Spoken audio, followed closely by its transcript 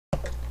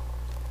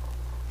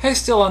Hey,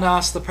 still on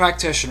us, the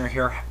practitioner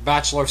here.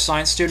 Bachelor of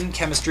Science student,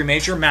 chemistry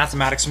major,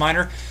 mathematics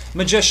minor,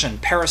 magician,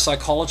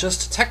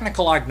 parapsychologist,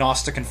 technical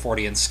agnostic, and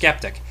Fortean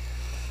skeptic.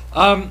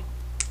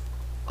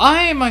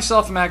 I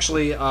myself am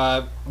actually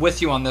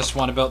with you on this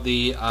one about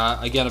the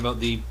about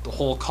the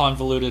whole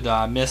convoluted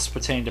myths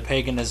pertaining to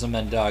paganism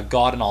and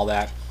God and all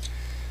that.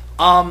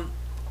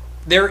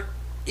 There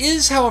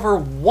is, however,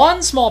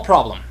 one small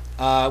problem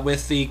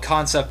with the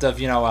concept of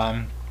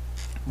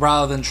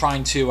rather than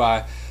trying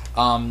to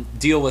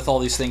deal with all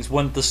these things,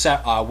 wouldn't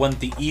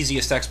the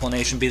easiest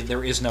explanation be that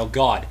there is no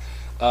God,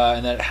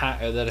 and that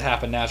it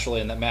happened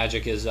naturally, and that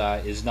magic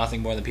is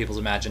nothing more than people's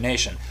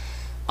imagination.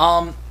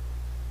 In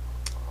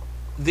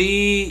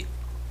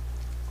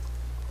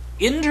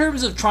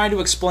terms of trying to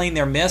explain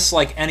their myths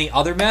like any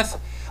other myth,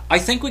 I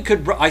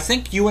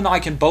think you and I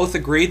can both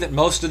agree that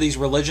most of these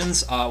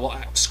religions,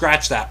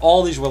 scratch that,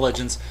 all these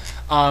religions,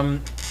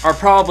 are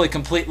probably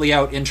completely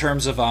out in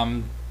terms of,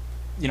 I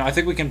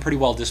think we can pretty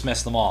well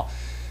dismiss them all.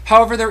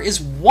 However, there is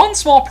one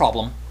small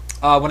problem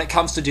when it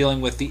comes to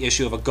dealing with the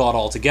issue of a God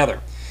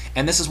altogether.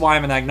 And this is why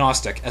I'm an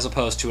agnostic as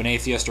opposed to an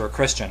atheist or a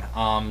Christian.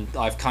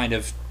 I've kind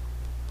of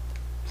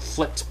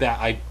flipped back.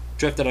 I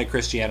drifted out of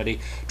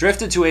Christianity,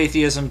 drifted to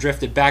atheism,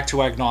 drifted back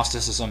to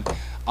agnosticism,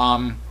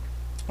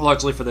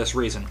 largely for this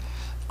reason.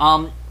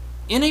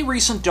 In a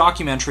recent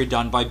documentary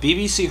done by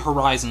BBC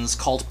Horizons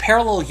called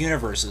Parallel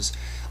Universes,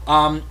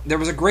 there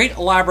was a great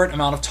elaborate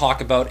amount of talk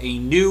about a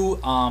new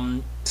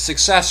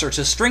successor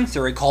to string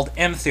theory called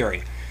M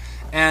theory.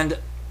 And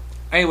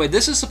anyway,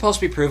 this is supposed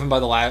to be proven by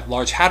the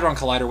Large Hadron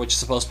Collider, which is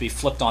supposed to be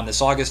flipped on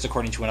this August,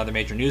 according to another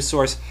major news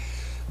source.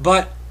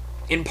 But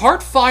in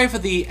part 5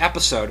 of the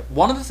episode,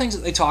 one of the things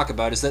that they talk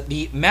about is that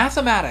the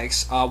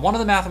mathematics, one of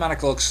the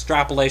mathematical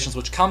extrapolations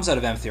which comes out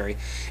of M theory,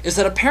 is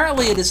that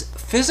apparently it is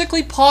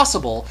physically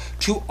possible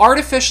to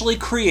artificially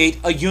create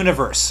a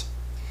universe.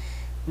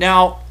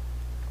 Now,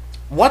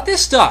 what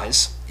this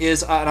does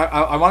is,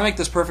 I want to make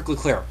this perfectly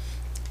clear.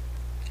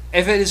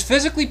 If it is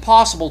physically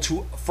possible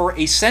for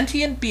a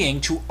sentient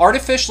being to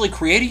artificially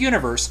create a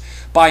universe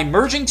by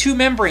merging two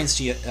membranes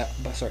together,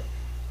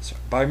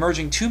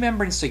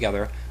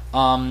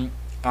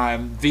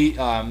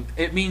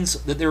 it means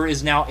that there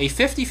is now a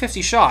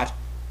 50-50 shot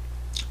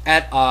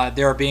at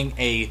there being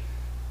a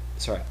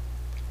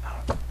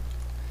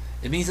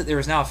It means that there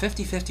is now a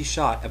 50-50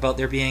 shot about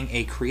there being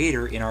a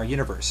creator in our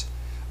universe,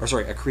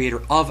 a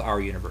creator of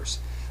our universe.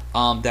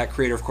 That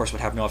creator, of course,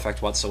 would have no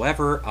effect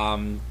whatsoever.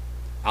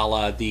 A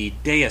la the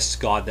deist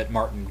god that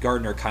Martin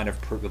Gardner kind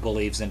of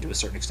believes in to a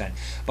certain extent.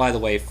 By the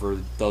way, for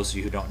those of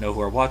you who don't know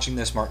who are watching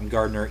this, Martin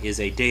Gardner is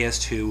a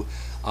deist who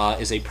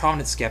is a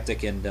prominent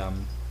skeptic and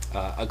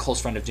a close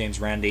friend of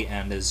James Randi,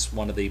 and is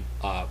one of the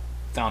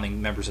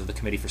founding members of the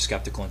Committee for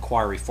Skeptical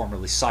Inquiry,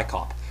 formerly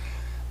PSYCOP.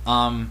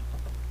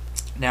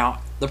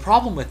 Now, the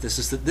problem with this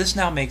is that this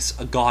now makes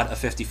a god a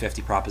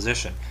 50-50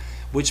 proposition,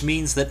 which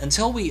means that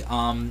until we...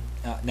 now,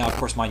 of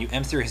course, mind you,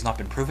 M theory has not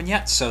been proven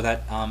yet, so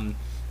that...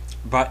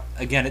 but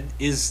again, it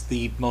is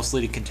the most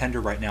leading contender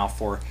right now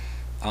for,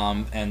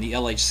 and the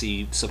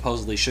LHC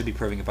supposedly should be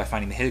proving it by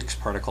finding the Higgs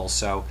particle.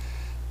 So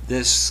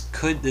this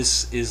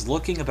is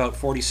looking about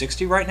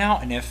 40-60 right now.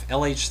 And if the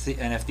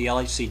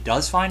LHC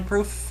does find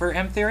proof for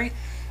M theory,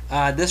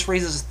 this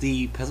raises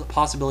the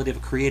possibility of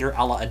a creator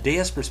a la a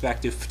deist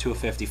perspective to a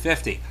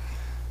 50-50,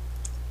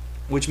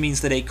 which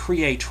means that a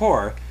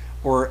creator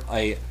or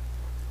a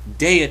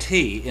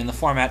deity in the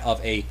format of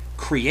a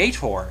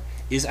creator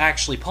is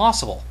actually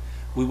possible.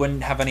 We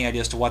wouldn't have any idea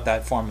as to what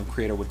that form of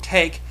creator would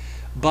take,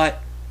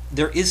 but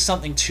there is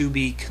something to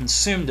be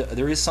consumed,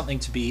 there is something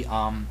to be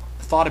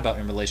thought about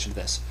in relation to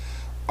this.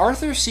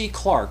 Arthur C.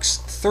 Clarke's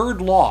third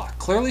law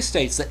clearly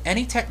states that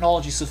any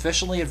technology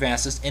sufficiently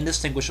advanced is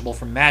indistinguishable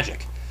from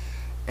magic.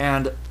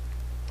 And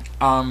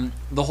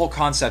the whole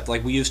concept,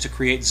 like we used to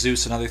create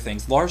Zeus and other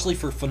things, largely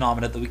for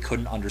phenomena that we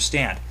couldn't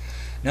understand.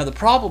 Now the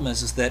problem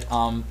is that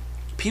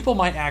people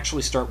might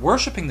actually start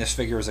worshipping this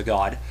figure as a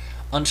god,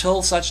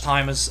 until such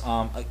time as,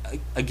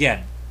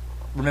 again,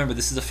 remember,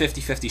 this is a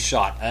 50-50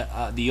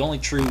 shot. The only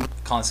true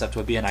concept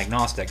would be an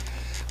agnostic.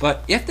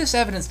 But if this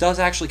evidence does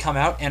actually come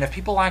out, and if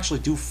people actually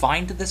do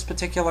find this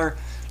particular,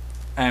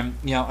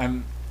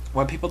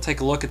 when people take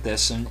a look at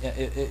this, and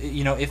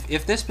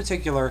if this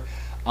particular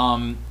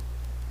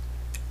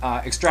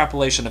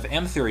extrapolation of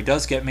M theory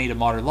does get made in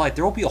modern light,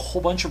 there will be a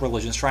whole bunch of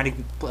religions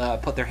trying to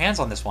put their hands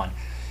on this one,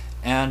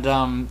 and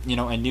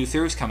and new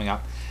theories coming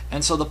up.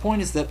 And so the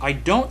point is that I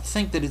don't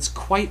think that it's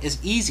quite as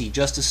easy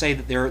just to say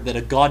that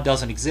a god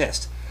doesn't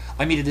exist.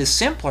 I mean, it is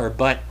simpler,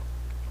 but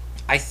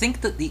I think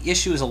that the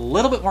issue is a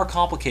little bit more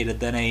complicated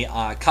than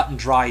a cut and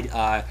dried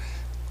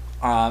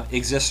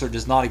exists or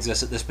does not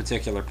exist at this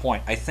particular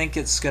point. I think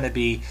it's going to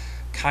be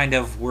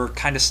we're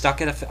kind of stuck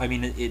at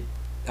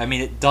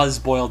it does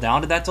boil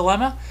down to that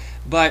dilemma,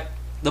 but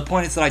the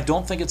point is that I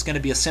don't think it's going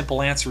to be a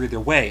simple answer either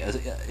way,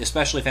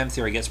 especially if M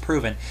theory gets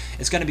proven.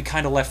 It's going to be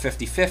kind of left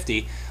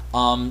 50-50,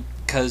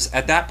 because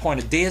at that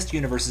point, a deist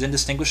universe is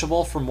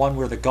indistinguishable from one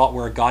where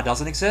a god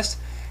doesn't exist,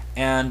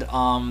 and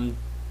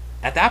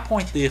at that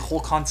point, the whole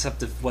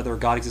concept of whether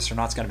God exists or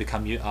not is going to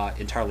become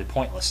entirely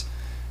pointless.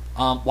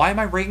 Why am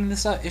I bringing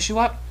this issue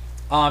up?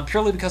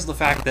 Purely because of the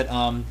fact that,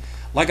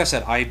 like I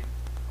said, I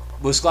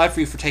was glad for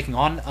you for taking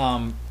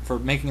on, for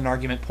making an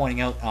argument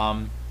pointing out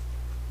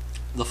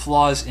the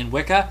flaws in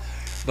Wicca,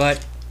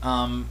 but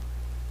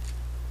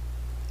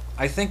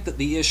I think that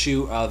the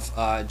issue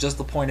of just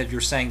the point of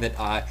you're saying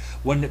that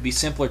wouldn't it be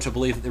simpler to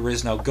believe that there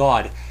is no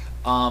God?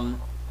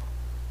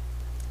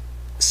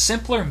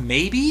 Simpler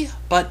maybe,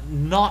 but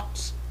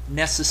not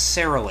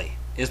necessarily,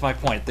 is my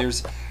point.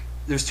 There's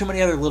too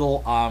many other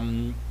little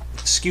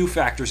skew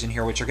factors in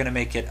here which are going to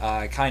make it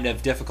kind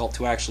of difficult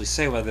to actually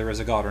say whether there is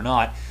a God or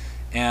not.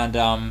 And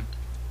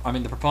I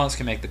mean, the proponents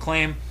can make the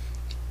claim,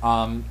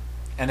 and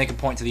they can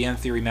point to the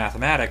M-theory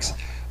mathematics,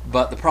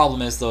 but the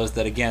problem is, though, is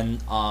that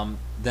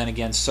then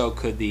again, so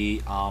could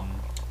the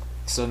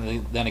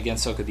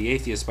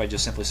atheist by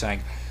just simply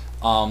saying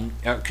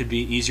it could be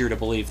easier to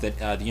believe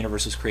that the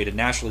universe was created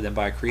naturally than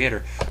by a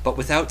creator. But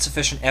without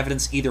sufficient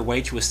evidence either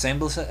way to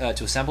assemble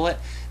it,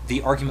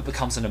 the argument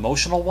becomes an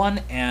emotional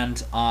one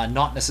and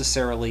not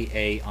necessarily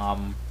a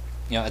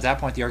at that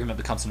point the argument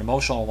becomes an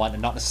emotional one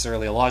and not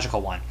necessarily a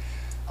logical one,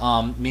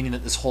 meaning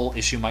that this whole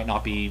issue might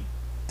not be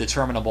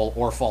determinable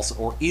or false,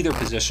 or either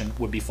position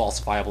would be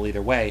falsifiable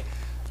either way.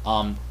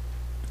 I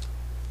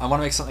want to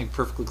make something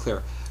perfectly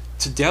clear.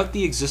 To doubt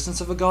the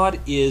existence of a God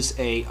is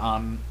a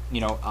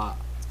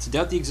to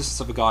doubt the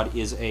existence of a God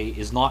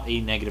is not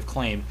a negative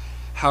claim.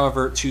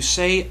 However, to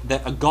say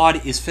that a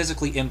God is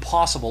physically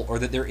impossible, or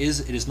that it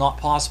is not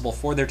possible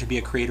for there to be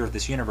a creator of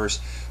this universe,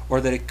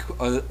 or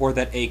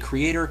that a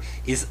creator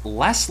is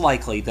less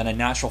likely than a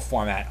natural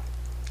format,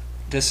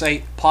 to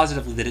say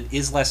positively that it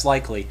is less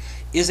likely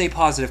is a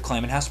positive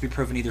claim. It has to be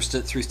proven either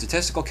through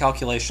statistical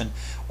calculation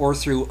or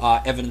through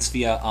evidence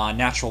via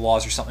natural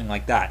laws or something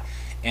like that.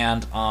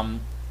 And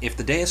if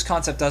the deist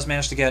concept does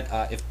manage to get,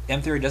 if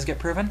M-theory does get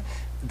proven,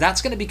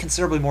 that's going to be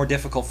considerably more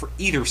difficult for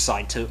either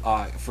side to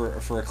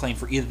for a claim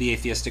for either the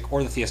atheistic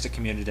or the theistic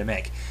community to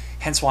make.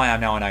 Hence why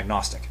I'm now an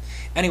agnostic.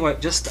 Anyway,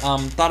 just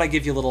thought I'd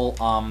give you a little,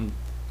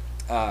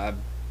 well,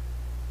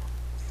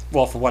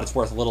 for what it's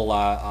worth, a little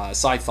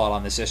side thought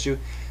on this issue.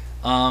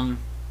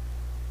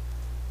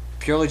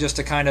 Purely just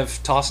to kind of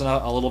toss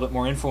a little bit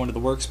more info into the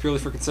works, purely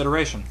for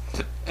consideration.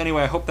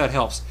 Anyway, I hope that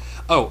helps.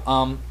 Oh,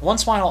 one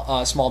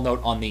small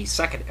note on the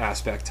second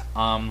aspect.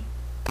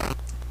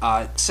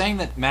 Saying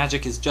that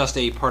magic is just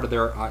a part of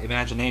their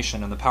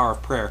imagination and the power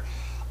of prayer.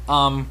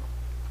 That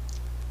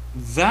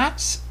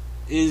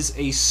is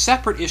a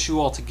separate issue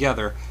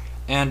altogether,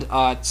 and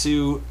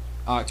to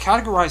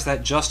categorize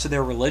that just to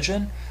their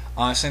religion,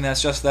 saying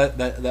that's just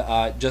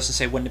just to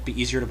say, wouldn't it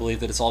be easier to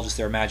believe that it's all just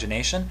their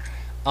imagination?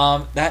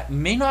 That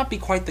may not be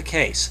quite the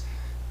case.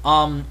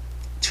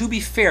 To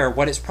be fair,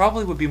 what it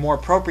probably would be more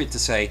appropriate to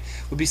say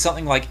would be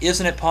something like,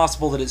 isn't it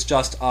possible that it's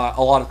just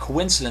a lot of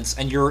coincidence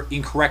and you're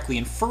incorrectly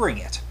inferring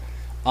it?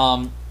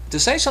 To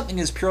say something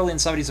is purely in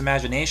somebody's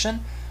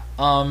imagination,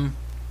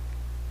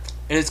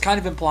 it's kind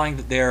of implying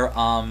that they're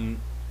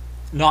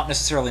not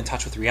necessarily in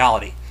touch with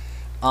reality.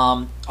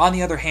 On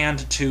the other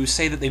hand, to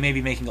say that they may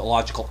be making a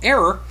logical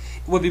error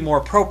would be more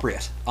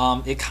appropriate.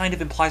 It kind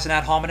of implies an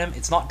ad hominem.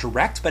 It's not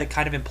direct, but it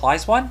kind of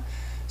implies one.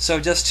 So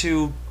just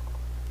to,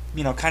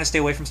 kind of stay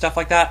away from stuff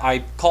like that, I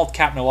called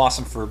Captain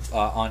Awesome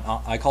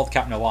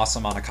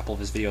on a couple of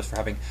his videos for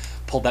having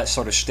pulled that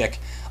sort of shtick.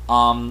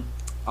 And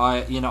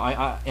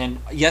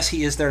yes,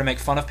 he is there to make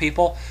fun of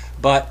people,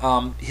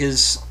 but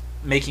his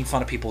making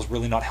fun of people is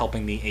really not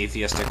helping the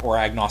atheistic or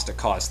agnostic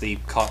cause.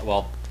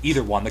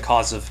 Either one, the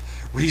cause of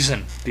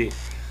reason.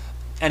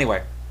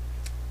 Anyway,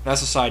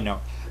 that's a side note.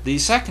 The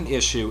second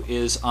issue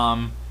is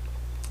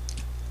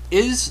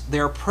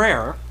their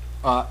prayer,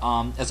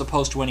 as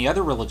opposed to any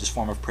other religious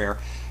form of prayer,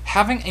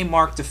 having a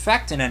marked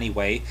effect in any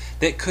way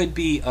that could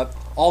be,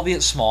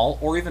 albeit small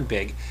or even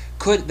big,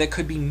 that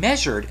could be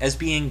measured as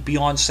being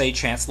beyond, say,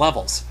 chance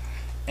levels.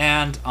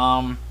 And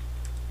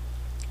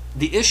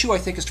the issue, I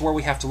think, as to where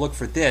we have to look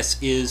for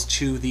this is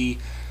to the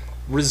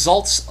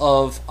results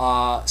of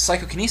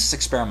psychokinesis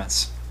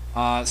experiments,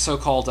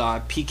 so-called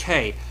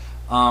PK.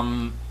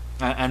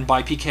 And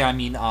by PK I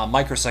mean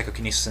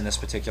micropsychokinesis in this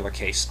particular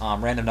case,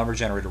 random number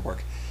generator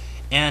work.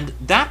 And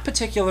that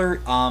particular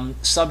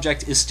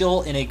subject is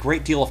still in a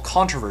great deal of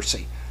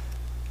controversy.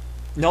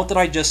 Note that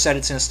I just said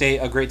it's in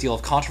a great deal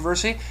of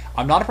controversy.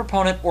 I'm not a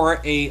proponent or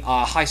a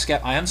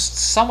I am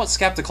somewhat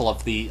skeptical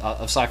of the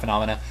psi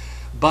phenomena,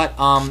 but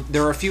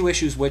there are a few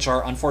issues which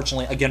are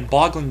unfortunately, again,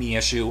 boggling the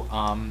issue,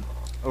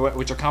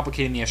 which are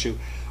complicating the issue,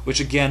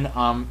 which again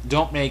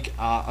don't make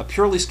a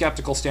purely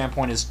skeptical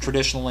standpoint as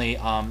traditionally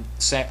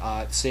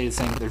stated,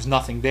 saying there's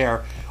nothing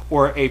there,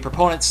 or a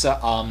proponent's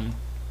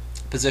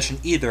position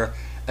either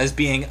as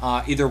being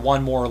either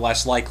one more or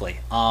less likely.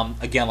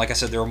 Again, like I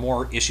said, there are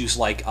more issues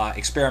like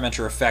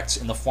experimenter effects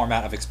in the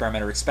format of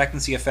experimenter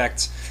expectancy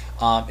effects,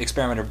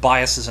 experimenter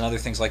biases, and other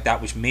things like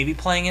that, which may be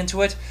playing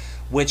into it,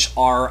 which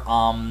are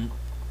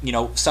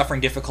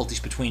suffering difficulties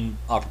between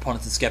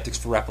proponents and skeptics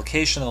for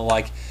replication and the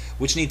like,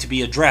 which need to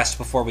be addressed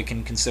before we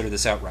can consider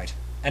this outright.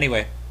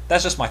 Anyway,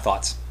 That's just my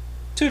thoughts.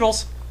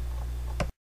 Toodles.